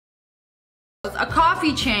a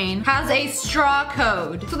coffee chain has a straw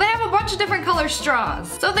code. So they have a bunch of different color straws.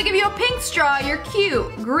 So if they give you a pink straw, you're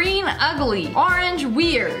cute. Green, ugly. Orange,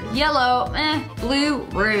 weird. Yellow, blue,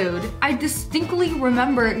 rude. I distinctly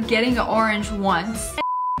remember getting an orange once.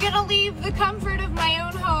 I'm gonna leave the comfort of my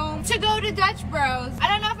own home to go to Dutch Bros. I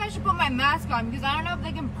don't know if I should put my mask on because I don't know if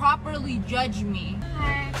they can properly judge me.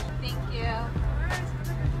 Hi, thank you.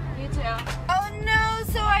 You too. Oh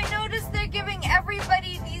no, so I noticed they're giving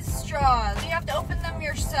everybody these straws. You have to open them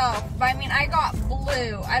yourself. But I mean, I got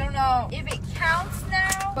blue. I don't know if it counts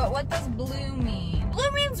now, but what does blue mean? Blue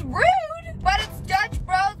means rude, but it's Dutch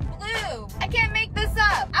Bros blue. I can't make this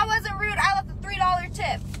up. I wasn't rude, I left a $3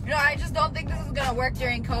 tip. You know, I just don't think this is gonna work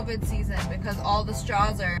during COVID season because all the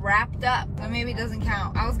straws are wrapped up. So maybe it doesn't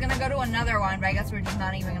count. I was gonna go to another one, but I guess we're just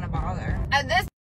not even gonna bother. At this